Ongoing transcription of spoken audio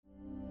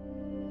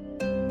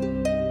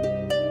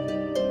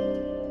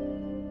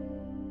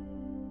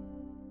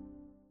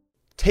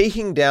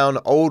taking down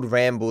old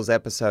Rambles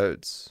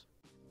episodes.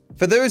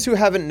 For those who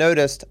haven't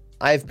noticed,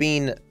 I've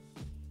been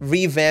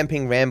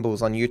revamping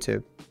Rambles on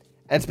YouTube.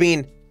 And it's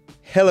been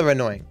hella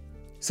annoying.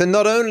 So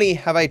not only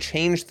have I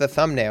changed the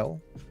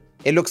thumbnail,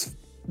 it looks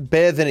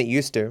better than it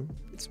used to.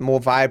 It's more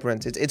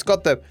vibrant. It's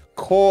got the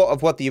core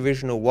of what the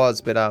original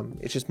was, but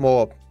it's just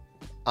more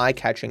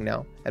eye-catching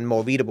now and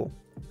more readable.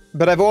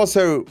 But I've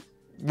also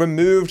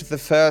removed the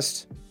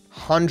first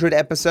 100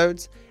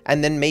 episodes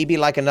and then maybe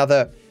like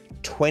another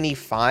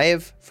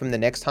 25 from the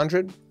next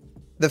 100.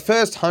 The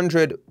first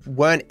 100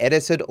 weren't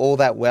edited all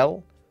that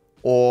well,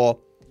 or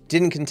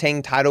didn't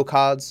contain title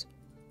cards,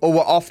 or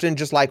were often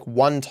just like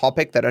one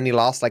topic that only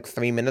lasts like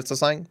 3 minutes or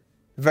something.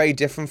 Very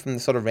different from the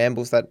sort of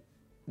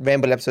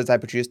ramble episodes I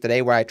produced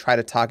today where I try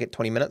to target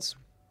 20 minutes.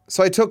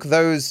 So I took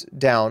those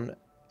down,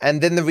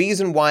 and then the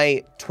reason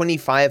why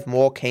 25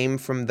 more came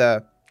from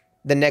the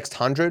next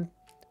 100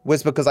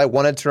 was because I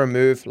wanted to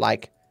remove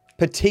like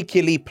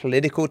particularly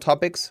political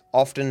topics,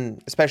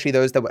 often, especially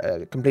those that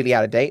were completely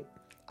out of date.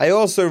 I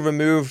also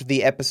removed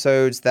the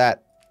episodes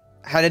that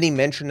had any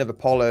mention of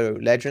Apollo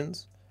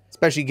Legends,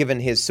 especially given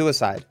his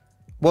suicide.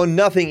 Well,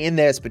 nothing in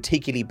there is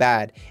particularly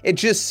bad. It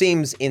just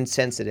seems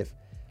insensitive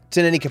to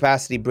in any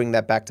capacity bring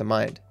that back to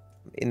mind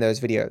in those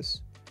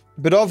videos.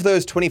 But of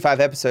those 25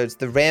 episodes,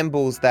 the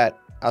rambles that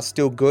are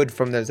still good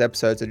from those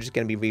episodes are just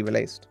going to be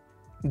re-released.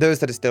 Those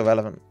that are still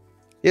relevant.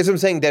 Yes, I'm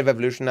saying Dead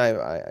Revolution,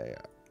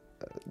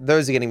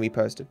 those are getting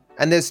reposted.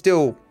 And there's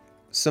still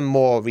some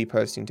more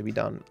reposting to be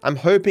done. I'm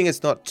hoping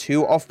it's not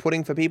too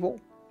off-putting for people.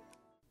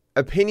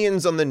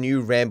 Opinions on the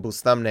new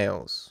Rambles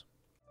thumbnails.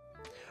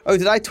 Oh,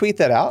 did I tweet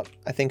that out?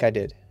 I think I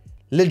did.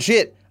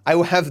 Legit, I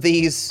will have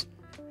these.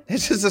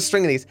 It's just a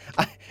string of these.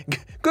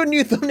 Good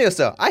new thumbnail,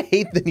 sir. I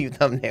hate the new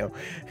thumbnail.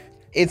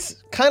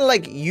 It's kind of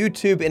like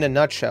YouTube in a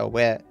nutshell,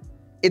 where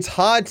it's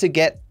hard to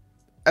get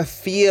a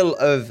feel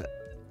of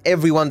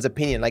everyone's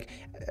opinion, like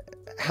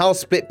how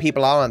split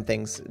people are on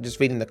things, just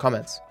reading the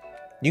comments.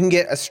 You can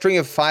get a string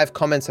of 5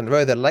 comments in a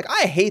row that are like,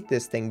 I hate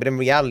this thing, but in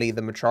reality,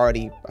 the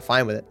majority are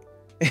fine with it.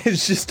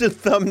 It's just a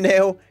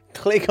thumbnail,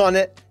 click on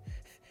it,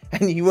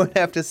 and you won't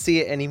have to see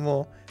it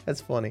anymore.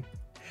 That's funny.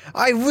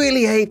 I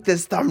really hate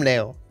this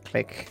thumbnail.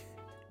 Click.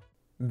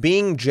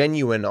 Being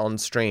genuine on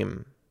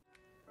stream.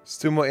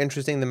 Still more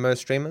interesting than most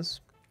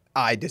streamers?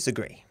 I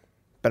disagree,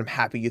 but I'm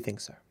happy you think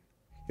so.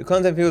 Your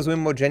content feels way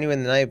more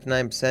genuine than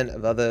 99%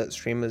 of other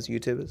streamers,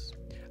 YouTubers.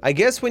 I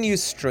guess when you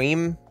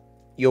stream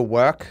your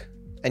work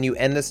and you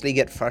endlessly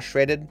get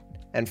frustrated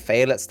and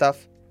fail at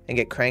stuff and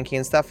get cranky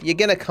and stuff, you're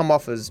gonna come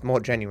off as more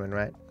genuine,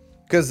 right?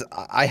 Because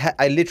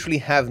I literally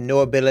have no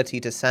ability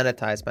to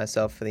sanitize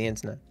myself for the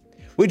internet.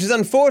 Which is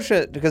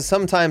unfortunate because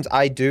sometimes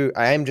I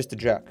am just a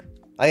jerk.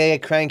 I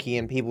get cranky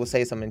and people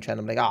say something in chat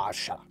and I'm like, ah,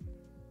 shut up.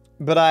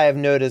 But I have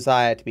no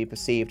desire to be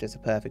perceived as a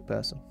perfect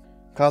person.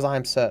 Because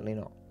I'm certainly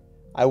not.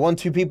 I want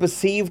to be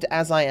perceived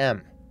as I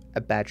am,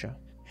 a badger.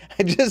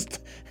 I just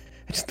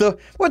thought,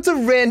 what's a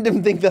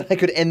random thing that I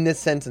could end this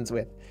sentence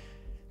with?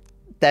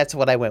 That's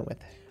what I went with.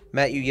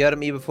 Matt, you yelled at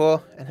me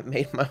before, and it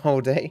made my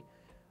whole day.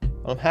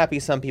 Well, I'm happy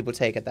some people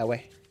take it that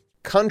way.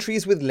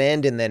 Countries with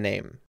land in their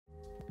name.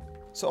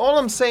 So all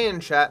I'm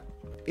saying, chat,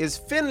 is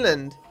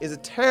Finland is a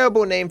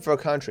terrible name for a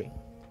country.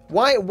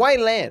 Why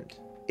land?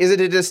 Is it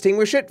to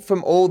distinguish it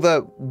from all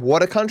the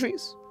water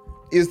countries?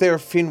 Is there a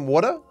Finn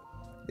water?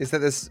 Is that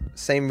the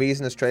same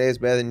reason Australia is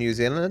better than New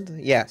Zealand?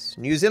 Yes.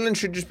 New Zealand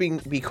should just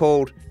be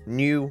called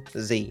New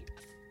Z.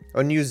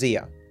 Or New Zea.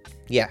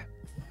 Yeah.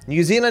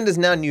 New Zealand is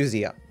now New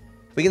Zea.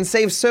 We can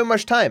save so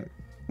much time.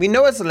 We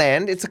know it's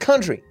land, it's a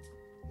country.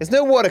 There's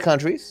no water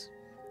countries.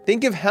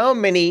 Think of how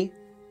many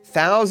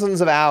thousands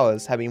of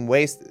hours have been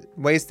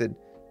wasted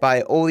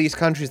by all these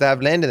countries that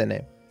have land in their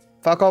name.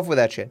 Fuck off with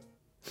that shit.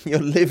 You're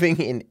living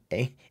in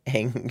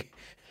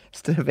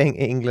instead of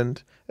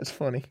England. That's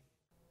funny.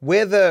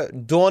 Where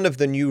the Dawn of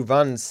the New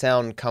Run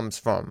sound comes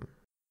from.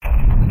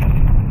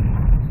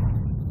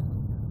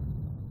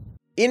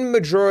 In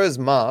Majora's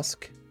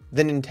Mask,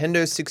 the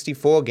Nintendo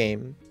 64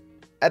 game,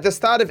 at the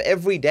start of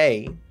every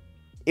day,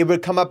 it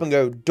would come up and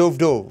go, Dove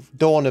Dove,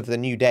 Dawn of the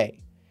New Day.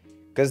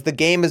 Because the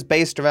game is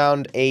based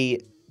around a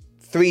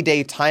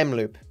 3-day time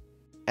loop,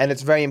 and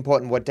it's very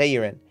important what day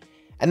you're in.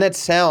 And that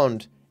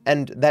sound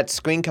and that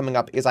screen coming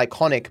up is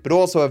iconic, but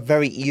also a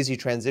very easy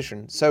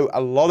transition. So a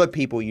lot of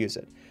people use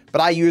it. But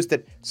I used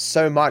it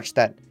so much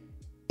that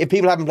if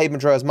people haven't played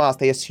Majora's Mask,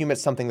 they assume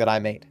it's something that I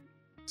made.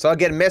 So I'll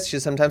get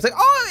messages sometimes like,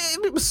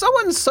 oh,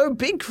 someone so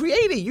big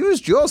creator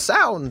used your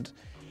sound.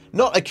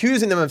 Not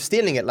accusing them of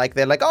stealing it, like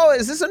they're like, oh,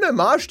 is this an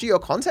homage to your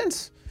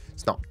content?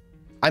 It's not.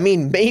 I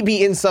mean,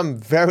 maybe in some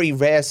very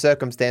rare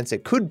circumstance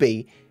it could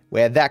be,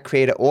 where that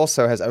creator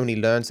also has only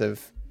learned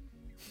of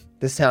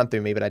the sound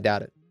through me, but I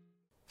doubt it.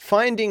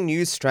 Finding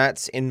new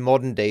strats in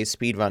modern day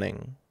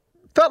speedrunning.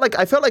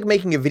 I felt like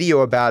making a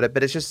video about it,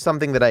 but it's just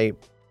something that I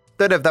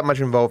don't have that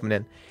much involvement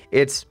in.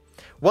 It's,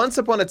 once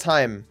upon a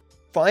time,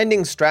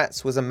 finding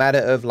strats was a matter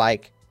of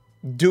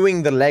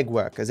doing the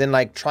legwork, as in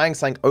trying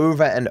something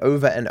over and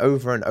over and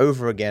over and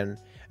over again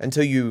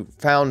until you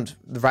found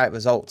the right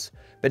results.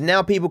 But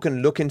now people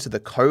can look into the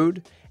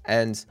code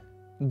and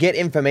get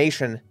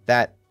information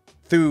that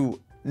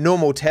through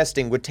normal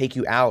testing would take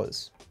you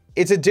hours.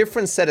 It's a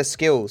different set of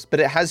skills, but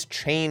it has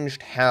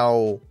changed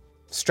how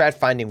strat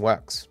finding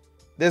works.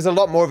 There's a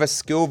lot more of a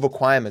skill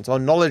requirement or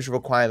knowledge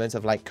requirement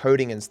of like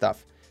coding and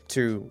stuff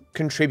to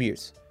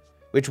contribute,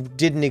 which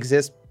didn't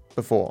exist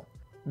before.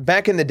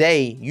 Back in the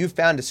day, you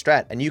found a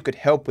strat and you could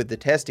help with the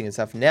testing and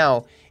stuff.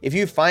 Now, if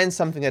you find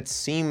something that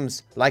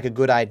seems like a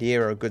good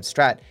idea or a good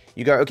strat,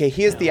 you go, okay,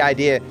 here's the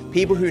idea.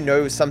 People who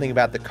know something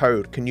about the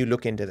code, can you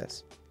look into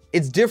this?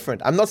 It's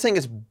different. I'm not saying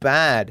it's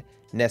bad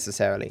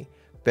necessarily,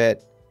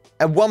 but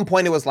at one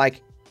point it was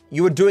like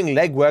you were doing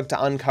legwork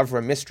to uncover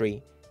a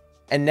mystery,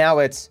 and now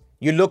it's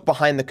you look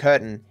behind the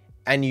curtain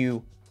and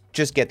you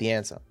just get the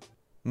answer.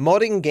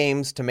 Modding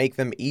games to make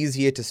them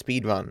easier to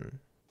speedrun.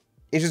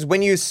 It's just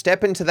when you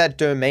step into that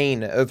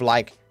domain of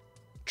like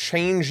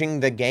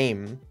changing the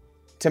game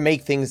to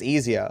make things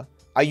easier,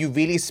 are you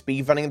really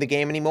speedrunning the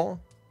game anymore?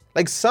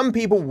 Like some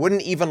people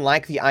wouldn't even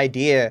like the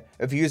idea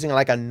of using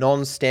like a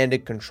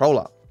non-standard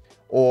controller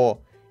or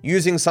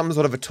using some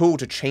sort of a tool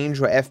to change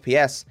your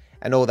FPS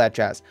and all that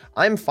jazz.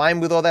 I'm fine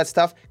with all that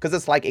stuff because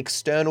it's like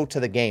external to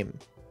the game.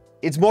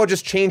 It's more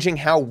just changing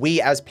how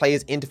we as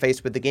players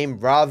interface with the game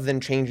rather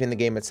than changing the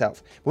game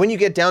itself. When you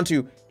get down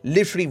to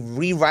literally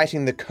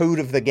rewriting the code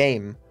of the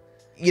game,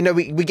 you know,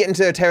 we get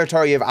into a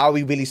territory of, are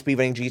we really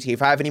speedrunning GTA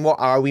 5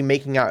 anymore? Are we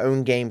making our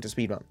own game to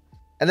speedrun?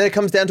 And then it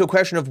comes down to a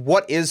question of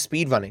what is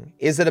speedrunning?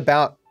 Is it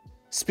about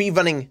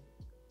speedrunning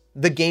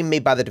the game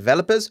made by the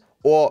developers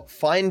or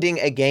finding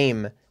a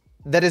game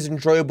that is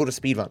enjoyable to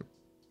speedrun?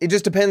 It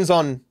just depends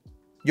on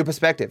your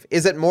perspective.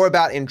 Is it more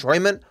about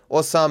enjoyment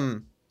or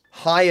some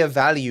higher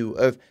value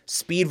of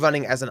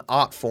speedrunning as an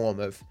art form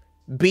of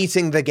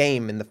beating the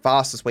game in the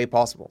fastest way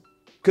possible?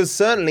 Because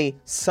certainly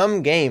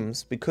some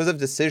games, because of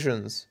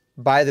decisions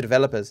by the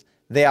developers,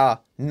 they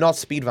are not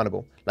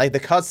speedrunnable. Like the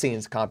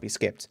cutscenes can't be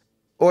skipped.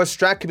 Or a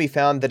strat can be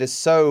found that is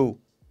so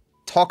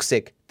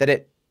toxic that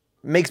it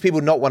makes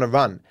people not want to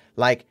run.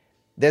 Like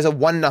there's a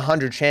 1 in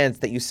 100 chance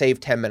that you save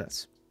 10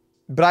 minutes.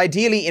 But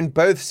ideally in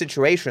both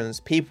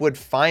situations, people would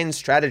find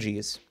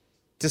strategies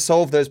to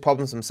solve those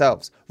problems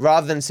themselves,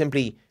 rather than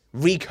simply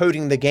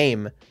recoding the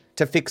game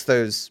to fix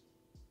those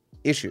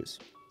issues.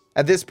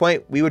 At this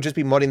point, we would just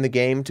be modding the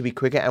game to be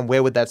quicker, and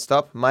where would that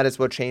stop? Might as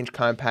well change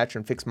current patch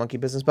and fix monkey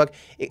business bug.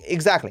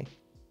 Exactly.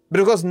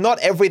 But of course, not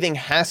everything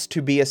has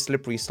to be a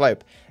slippery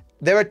slope.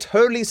 There are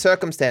totally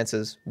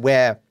circumstances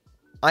where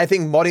I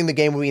think modding the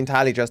game will be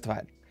entirely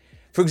justified.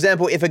 For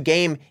example, if a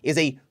game is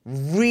a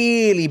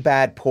really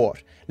bad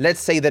port,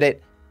 let's say that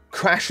it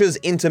crashes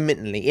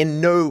intermittently,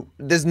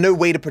 there's no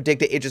way to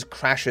predict it, it just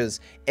crashes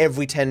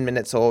every 10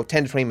 minutes or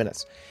 10 to 20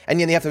 minutes, and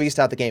then you have to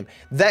restart the game.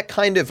 That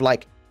kind of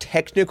like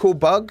technical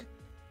bug,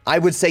 I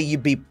would say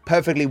you'd be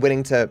perfectly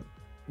willing to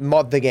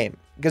mod the game,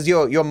 because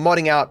you're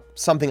modding out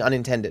something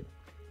unintended.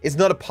 It's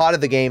not a part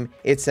of the game,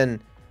 it's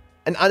an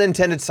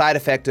unintended side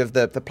effect of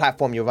the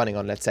platform you're running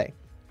on, let's say.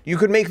 You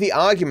could make the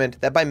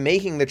argument that by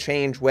making the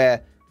change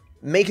where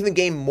making the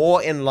game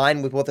more in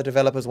line with what the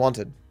developers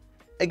wanted.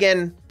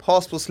 Again,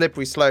 possible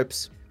slippery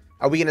slopes.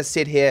 Are we going to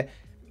sit here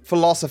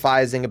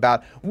philosophizing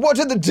about what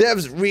did the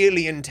devs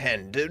really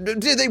intend?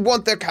 Did they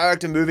want their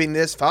character moving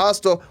this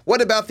fast? Or what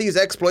about these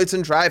exploits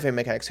and driving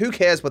mechanics? Who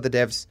cares what the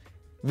devs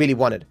really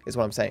wanted, is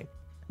what I'm saying.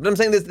 But I'm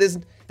saying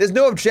there's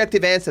no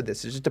objective answer to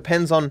this. It just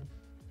depends on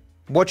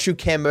what you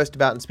care most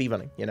about in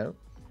speedrunning, you know?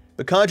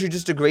 But can't you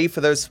just agree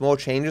for those small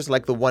changes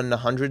like the 1 in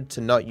 100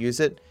 to not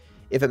use it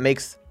if it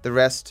makes the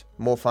rest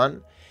more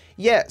fun?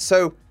 Yeah,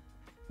 so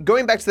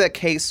going back to that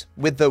case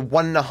with the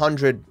 1 in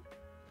 100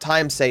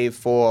 time save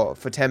for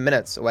 10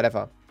 minutes or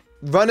whatever,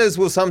 runners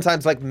will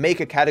sometimes like make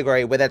a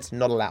category where that's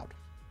not allowed.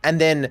 And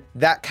then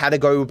that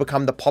category will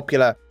become the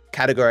popular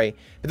category.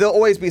 But there'll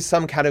always be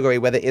some category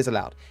where it is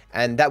allowed.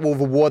 And that will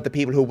reward the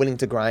people who are willing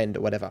to grind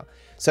or whatever.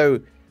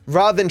 So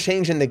rather than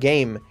changing the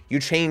game, you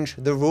change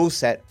the rule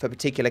set for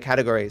particular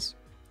categories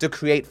to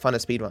create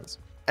funner speedruns.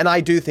 And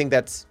I do think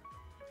that's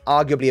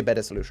arguably a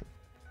better solution.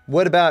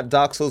 What about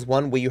Dark Souls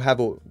 1 where you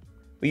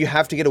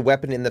have to get a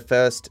weapon in the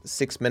first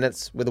 6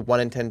 minutes with a 1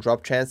 in 10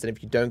 drop chance, and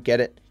if you don't get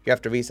it, you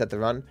have to reset the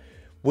run?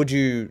 Would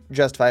you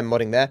justify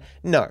modding there?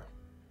 No.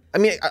 I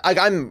mean,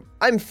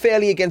 I'm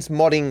fairly against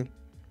modding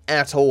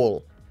at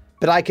all,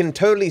 but I can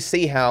totally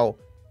see how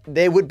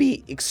there would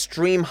be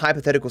extreme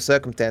hypothetical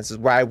circumstances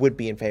where I would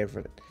be in favor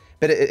of it.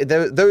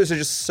 But those are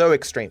just so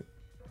extreme.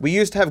 We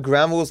used to have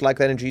ground rules like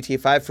that in GTA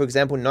 5, for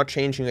example. Not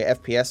changing your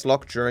FPS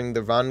lock during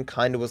the run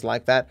kind of was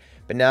like that,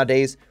 but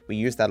nowadays we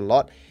use that a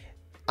lot.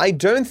 I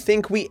don't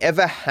think we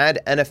ever had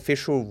an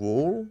official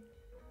rule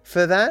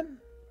for that,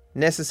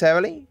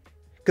 necessarily,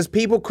 because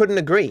people couldn't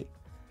agree.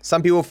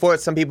 Some people were for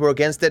it, some people were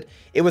against it.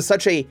 It was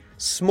such a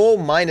small,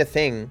 minor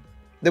thing.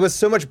 There was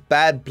so much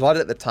bad blood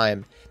at the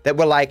time that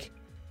we're like,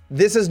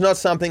 this is not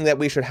something that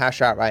we should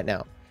hash out right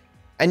now.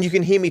 And you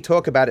can hear me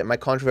talk about it in my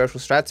controversial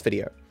strats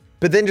video.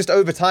 But then just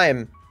over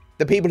time,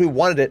 the people who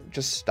wanted it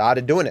just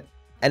started doing it.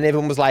 And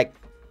everyone was like,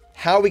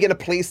 How are we going to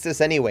police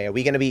this anyway? Are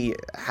we going to be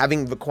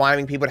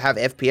requiring people to have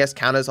FPS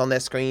counters on their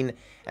screen?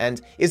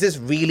 And is this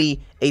really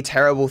a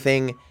terrible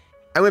thing?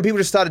 And when people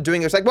just started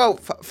doing it, it's like, well,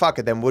 fuck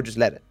it, then we'll just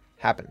let it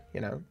happen,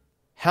 you know?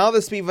 How the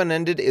speedrun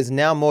ended is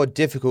now more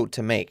difficult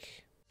to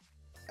make.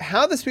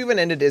 How the speedrun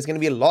ended is going to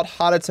be a lot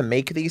harder to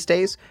make these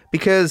days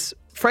because,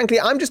 frankly,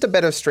 I'm just a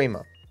better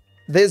streamer.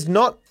 There's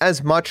not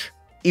as much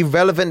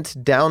irrelevant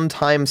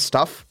downtime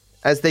stuff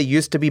as there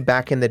used to be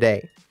back in the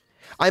day.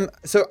 I'm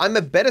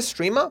a better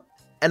streamer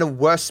and a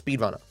worse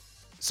speedrunner.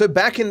 So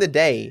back in the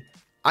day,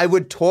 I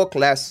would talk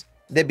less,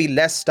 there'd be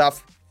less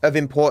stuff of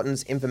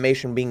importance,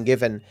 information being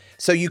given,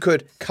 so you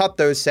could cut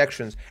those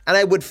sections, and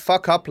I would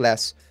fuck up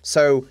less,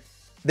 so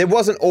there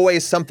wasn't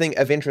always something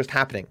of interest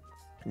happening.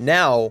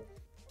 Now,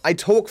 I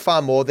talk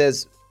far more,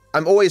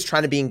 I'm always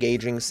trying to be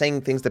engaging,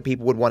 saying things that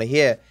people would want to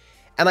hear,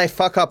 and I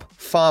fuck up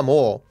far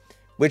more,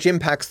 which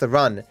impacts the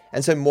run,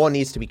 and so more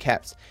needs to be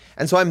kept.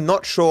 And so I'm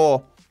not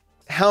sure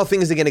how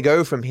things are going to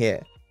go from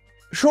here.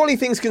 Surely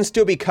things can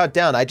still be cut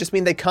down. I just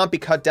mean they can't be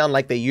cut down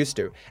like they used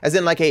to. As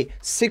in like a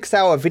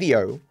 6-hour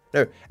video.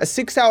 No, a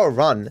 6-hour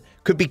run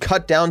could be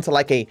cut down to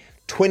like a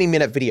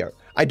 20-minute video.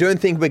 I don't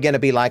think we're going to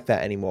be like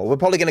that anymore. We're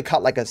probably going to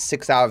cut like a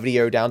 6-hour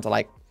video down to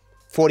like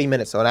 40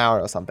 minutes or an hour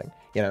or something,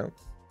 you know?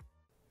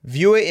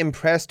 Viewer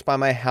impressed by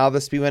my how the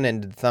speedrun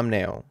ended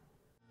thumbnail.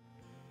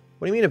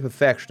 What do you mean a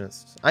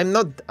perfectionist?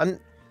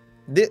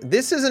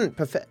 This isn't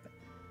perfect.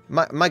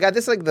 My God,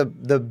 this is like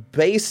the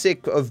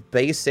basic of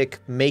basic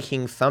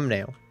making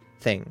thumbnail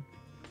thing.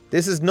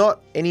 This is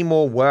not any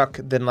more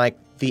work than like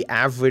the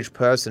average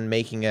person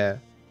making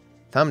a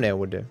thumbnail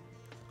would do.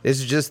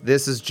 This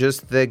is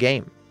just the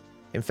game.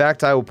 In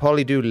fact, I will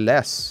probably do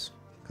less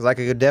because like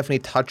I could definitely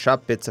touch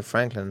up bits of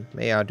Franklin.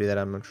 Maybe I'll do that,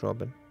 I'm not sure,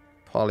 but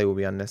probably will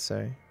be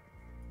unnecessary.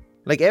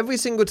 Like every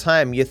single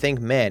time you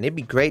think, man, it'd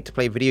be great to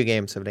play video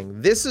games or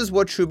something. This is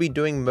what you'll be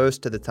doing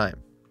most of the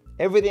time.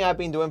 Everything I've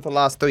been doing for the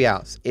last 3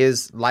 hours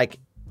is like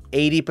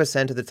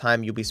 80% of the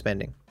time you'll be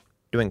spending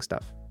doing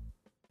stuff.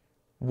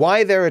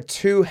 Why there are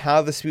 2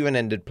 How the Speedrun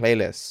Ended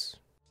playlists.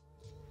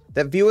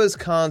 That viewers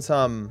can't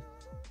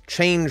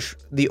change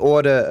the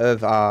order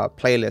of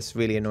playlists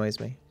really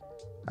annoys me.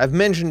 I've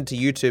mentioned to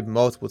YouTube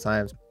multiple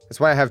times. That's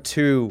why I have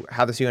 2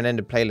 How the Speedrun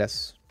Ended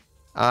playlists.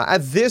 At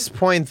this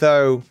point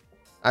though,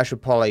 I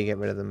should probably get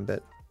rid of them a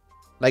bit.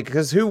 Like,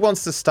 because who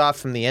wants to start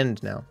from the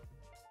end now?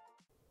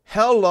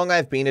 How long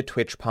I've been a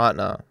Twitch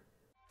partner.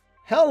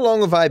 How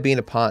long have I been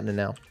a partner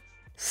now?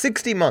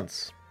 60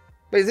 months.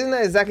 But isn't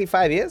that exactly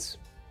 5 years?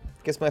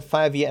 I guess my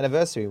 5-year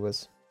anniversary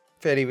was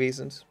fairly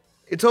recent.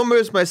 It's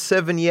almost my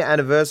 7-year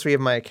anniversary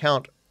of my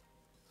account.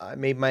 I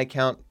made my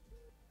account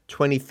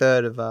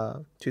 23rd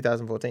of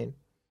 2014.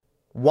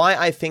 Why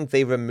I think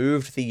they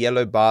removed the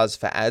yellow bars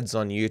for ads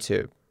on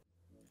YouTube.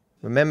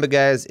 Remember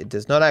guys, it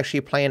does not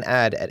actually play an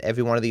ad at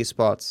every one of these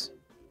spots.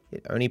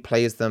 It only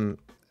plays them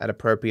at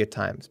appropriate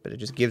times, but it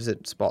just gives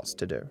it spots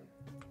to do.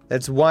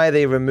 That's why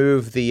they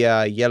remove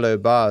the yellow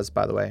bars,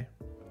 by the way,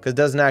 because it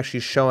doesn't actually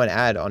show an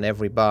ad on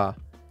every bar.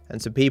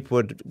 And so people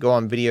would go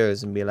on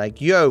videos and be like,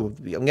 yo,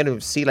 I'm going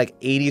to see like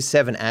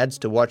 87 ads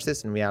to watch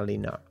this. In reality,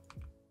 no.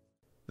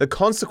 The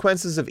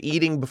consequences of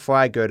eating before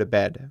I go to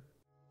bed.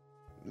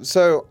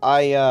 So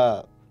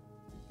I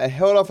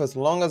held off as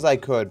long as I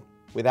could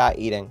without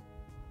eating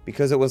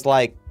because it was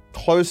like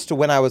close to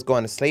when I was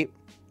going to sleep,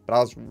 but I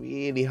was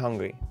really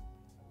hungry.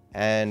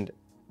 And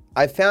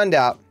I found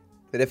out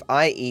that if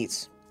I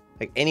eat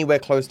like anywhere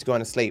close to going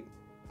to sleep,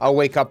 I'll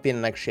wake up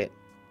feeling like shit.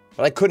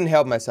 But I couldn't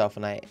help myself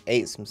and I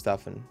ate some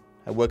stuff and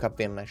I woke up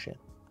feeling like shit.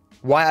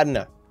 Why? I don't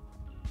know.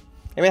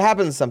 I mean, it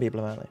happens to some people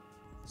apparently.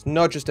 It's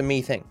not just a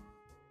me thing.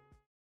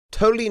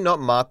 Totally Not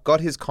Mark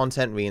got his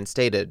content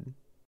reinstated.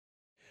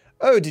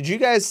 Oh, did you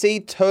guys see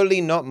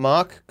Totally Not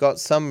Mark got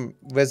some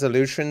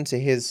resolution to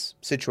his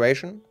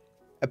situation?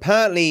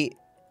 Apparently,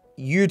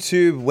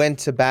 YouTube went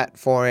to bat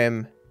for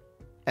him,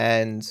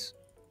 and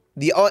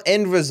the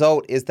end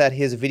result is that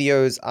his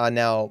videos are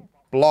now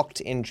blocked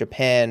in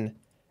Japan,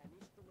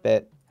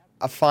 but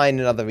are fine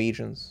in other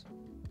regions.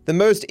 The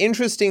most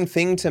interesting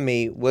thing to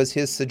me was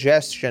his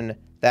suggestion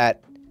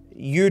that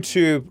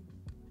YouTube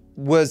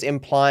was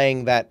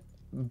implying that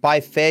by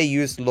fair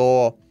use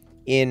law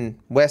in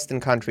Western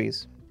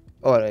countries,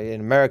 or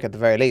in America at the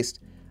very least,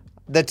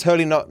 that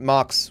Totally Not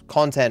Mark's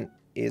content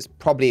is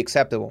probably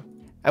acceptable.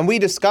 And we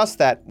discussed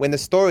that when the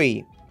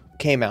story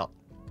came out.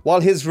 While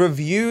his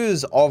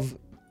reviews of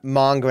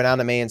manga and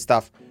anime and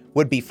stuff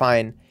would be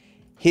fine,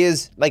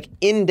 his like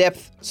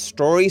in-depth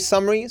story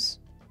summaries,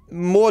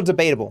 more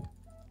debatable.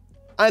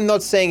 I'm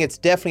not saying it's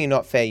definitely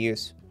not fair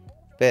use,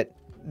 but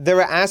there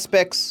are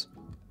aspects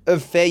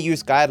of fair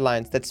use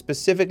guidelines that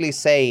specifically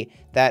say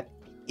that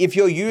if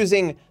you're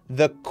using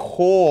the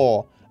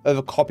core of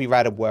a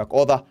copyrighted work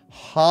or the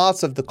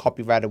heart of the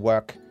copyrighted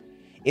work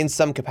in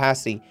some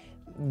capacity,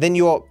 then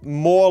you're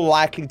more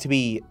likely to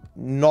be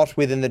not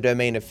within the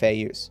domain of fair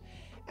use.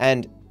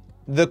 And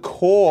the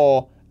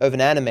core of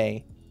an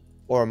anime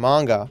or a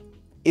manga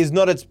is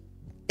not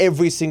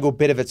every single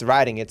bit of its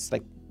writing, it's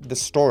like the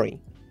story.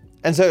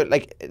 And so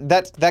like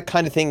that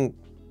kind of thing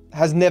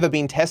has never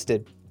been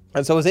tested.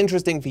 And so it was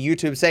interesting for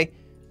YouTube to say,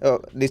 or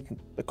at least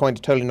according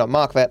to Totally Not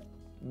Mark, that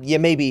yeah,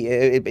 maybe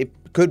it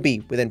could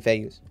be within fair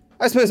use.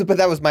 I suppose, but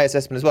that was my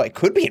assessment as well. It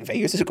could be in fair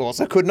use, it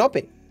also could not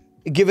be.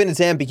 Given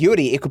its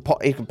ambiguity, it could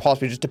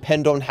possibly just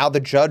depend on how the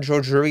judge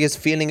or jury is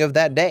feeling of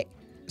that day.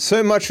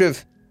 So much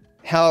of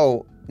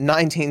how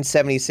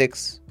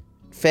 1976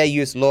 fair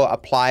use law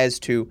applies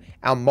to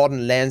our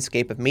modern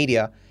landscape of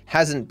media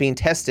hasn't been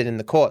tested in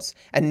the courts,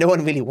 and no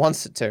one really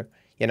wants it to,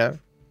 you know?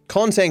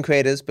 Content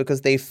creators,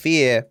 because they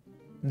fear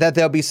that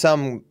there'll be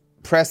some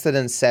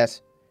precedent set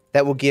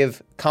that will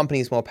give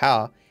companies more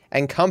power,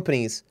 and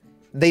companies,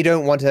 they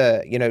don't want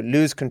to, you know,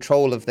 lose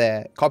control of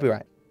their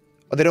copyright,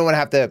 or they don't want to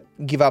have to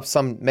give up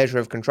some measure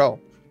of control.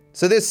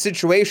 So this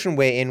situation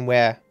we're in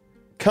where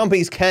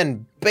companies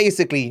can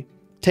basically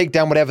take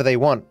down whatever they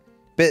want,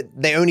 but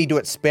they only do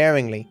it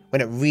sparingly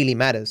when it really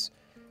matters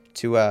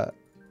to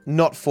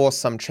not force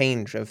some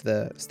change of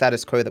the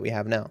status quo that we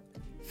have now.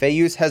 Fair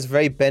use has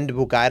very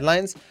bendable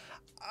guidelines.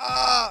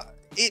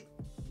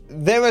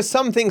 There are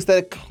some things that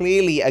are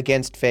clearly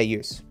against fair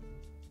use.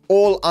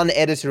 All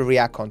unedited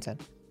React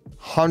content,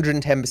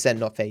 110%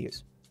 not fair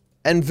use.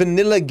 And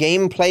vanilla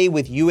gameplay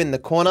with you in the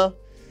corner,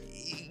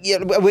 yeah,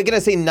 we're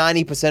gonna say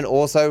 90%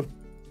 also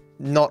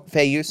not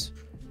fair use.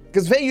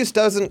 Because fair use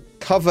doesn't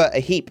cover a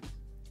heap,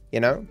 you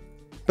know?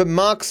 But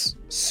Mark's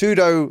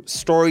pseudo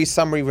story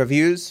summary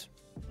reviews,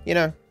 you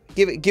know,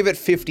 give it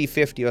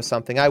 50-50 or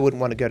something. I wouldn't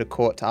want to go to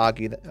court to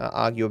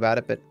argue about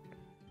it, but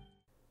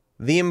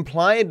the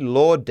implied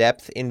lore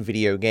depth in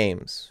video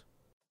games.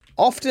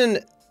 Often,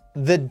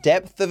 the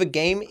depth of a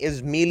game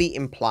is merely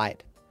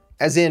implied,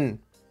 as in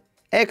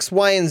X,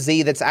 Y, and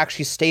Z that's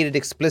actually stated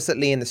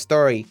explicitly in the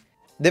story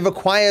that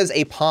requires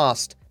a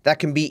past that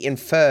can be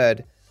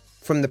inferred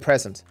from the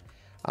present.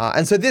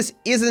 And so this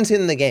isn't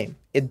in the game.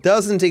 It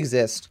doesn't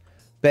exist,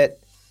 but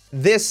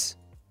this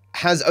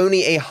has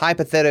only a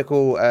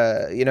hypothetical,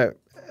 you know,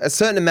 a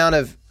certain amount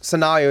of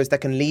scenarios that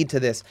can lead to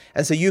this.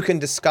 And so you can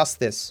discuss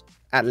this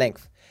at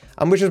length,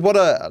 which is what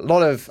a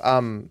lot of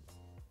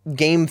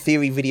game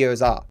theory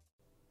videos are.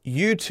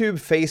 YouTube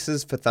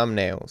faces for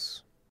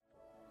thumbnails.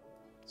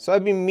 So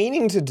I've been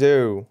meaning to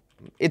do,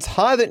 it's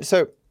hard,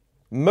 so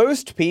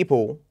most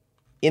people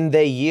in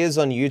their years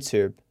on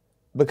YouTube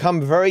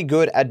become very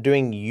good at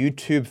doing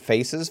YouTube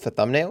faces for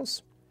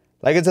thumbnails.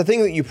 Like, it's a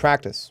thing that you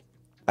practice.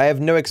 I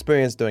have no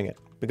experience doing it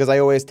because I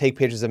always take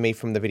pictures of me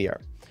from the video.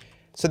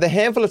 So the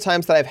handful of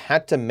times that I've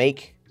had to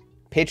make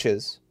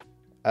pictures,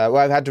 where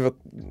I've had to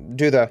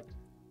do the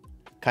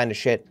kind of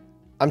shit,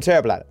 I'm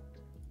terrible at it.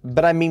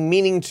 But I've been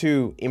meaning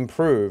to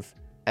improve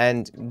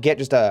and get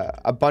just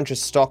a bunch of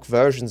stock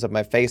versions of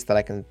my face that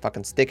I can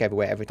fucking stick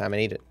everywhere every time I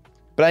need it.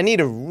 But I need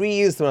a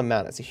reasonable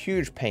amount. It's a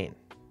huge pain.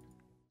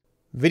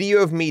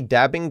 Video of me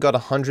dabbing got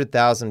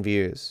 100,000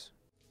 views.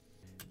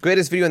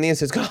 Greatest video on the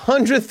internet's got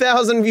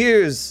 100,000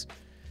 views.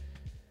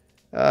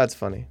 That's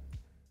funny.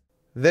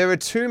 There are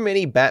too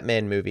many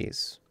Batman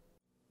movies.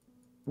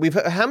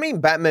 How many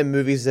Batman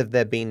movies have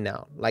there been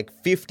now? Like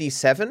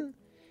 57?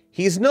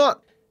 He's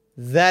not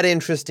that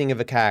interesting of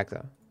a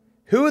character.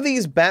 Who are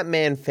these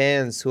Batman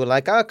fans who are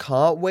like, I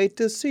can't wait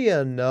to see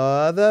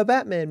another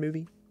Batman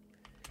movie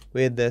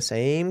with the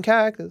same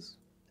characters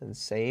and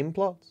same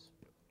plots?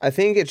 I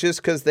think it's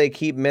just because they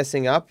keep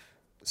messing up,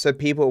 so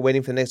people are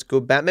waiting for the next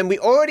good Batman. We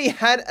already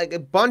had a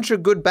bunch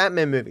of good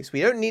Batman movies.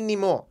 We don't need any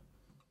more.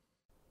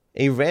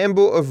 A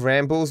ramble of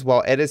rambles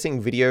while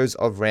editing videos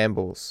of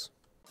rambles.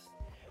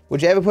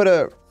 Would you ever put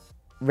a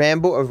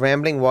ramble of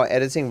rambling while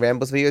editing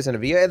rambles videos in a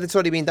video? That's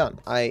already been done.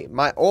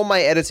 All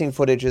my editing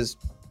footage is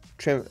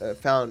rambles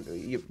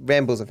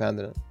are found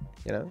in it,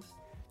 you know?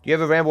 Do you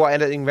ever ramble while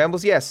editing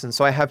rambles? Yes, and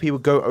so I have people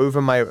go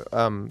over my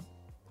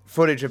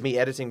footage of me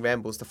editing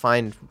rambles to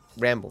find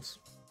rambles.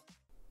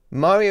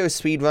 Mario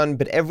speedrun,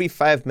 but every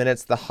 5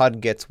 minutes the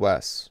HUD gets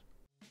worse.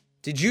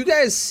 Did you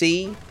guys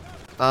see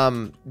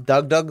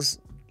Doug's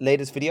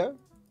latest video?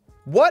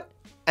 What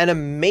an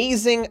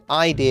amazing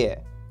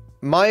idea.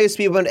 Mario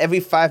speedrun, every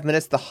 5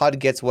 minutes the HUD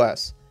gets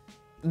worse.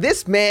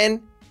 This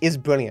man is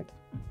brilliant.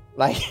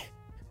 Like,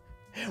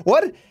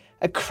 what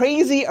a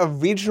crazy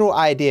original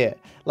idea.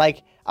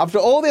 Like, after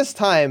all this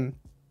time,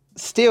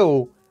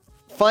 still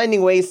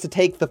finding ways to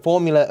take the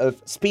formula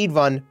of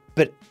speedrun,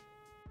 but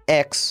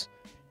X,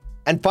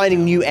 and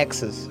finding new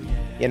X's,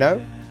 you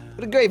know?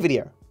 What a great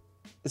video.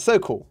 It's so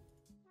cool.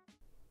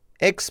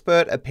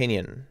 Expert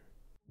opinion.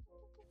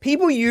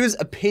 People use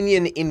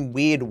opinion in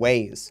weird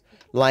ways.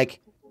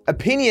 Like,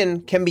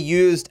 opinion can be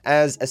used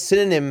as a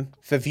synonym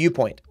for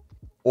viewpoint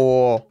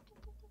or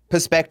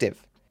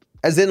perspective.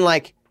 As in,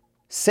 like,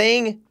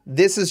 saying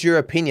this is your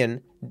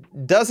opinion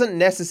doesn't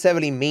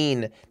necessarily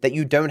mean that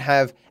you don't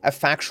have a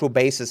factual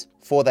basis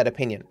for that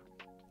opinion.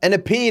 An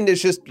opinion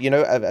is just, you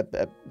know,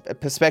 a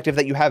perspective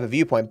that you have, a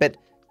viewpoint, but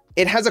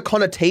it has a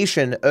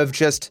connotation of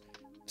just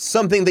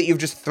something that you've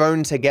just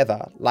thrown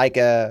together, like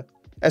a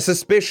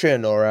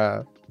suspicion or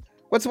a,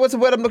 what's the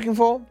word I'm looking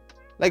for?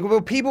 Like,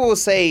 well, people will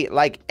say,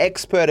 like,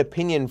 expert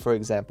opinion, for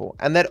example,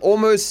 and that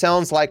almost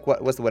sounds like,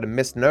 what's the word, a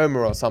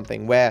misnomer or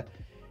something, where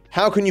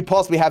How can you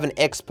possibly have an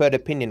expert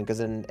opinion? Because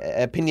an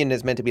opinion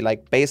is meant to be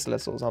like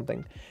baseless or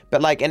something.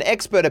 But like an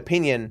expert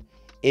opinion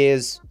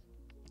is,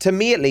 to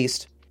me at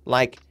least,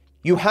 like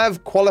you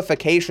have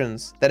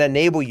qualifications that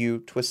enable you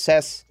to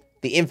assess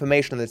the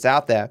information that's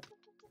out there.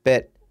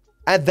 But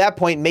at that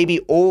point, maybe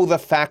all the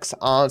facts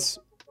aren't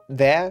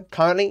there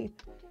currently.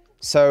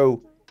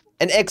 So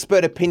an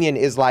expert opinion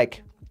is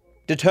like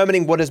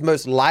determining what is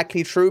most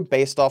likely true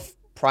based off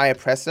prior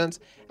precedent,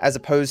 as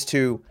opposed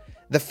to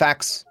the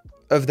facts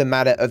of the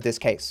matter of this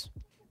case.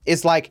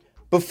 It's like,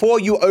 before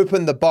you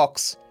open the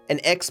box, an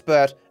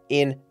expert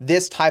in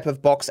this type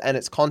of box and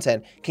its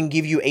content can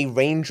give you a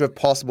range of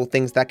possible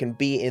things that can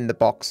be in the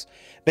box,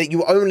 but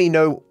you only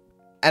know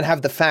and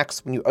have the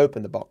facts when you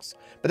open the box.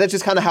 But that's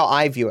just kind of how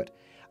I view it.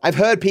 I've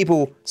heard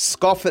people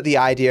scoff at the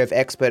idea of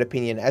expert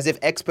opinion as if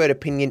expert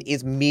opinion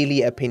is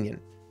merely opinion.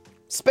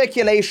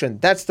 Speculation,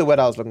 that's the word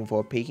I was looking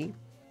for, Peaky.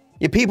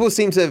 Yeah, people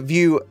seem to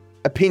view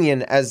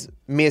opinion as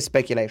mere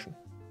speculation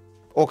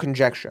or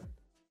conjecture.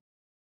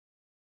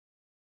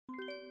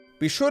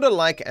 Be sure to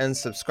like and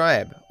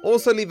subscribe.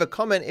 Also leave a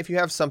comment if you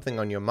have something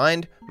on your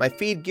mind. My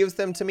feed gives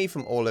them to me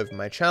from all over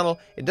my channel.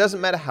 It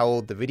doesn't matter how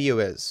old the video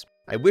is.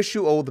 I wish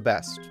you all the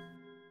best.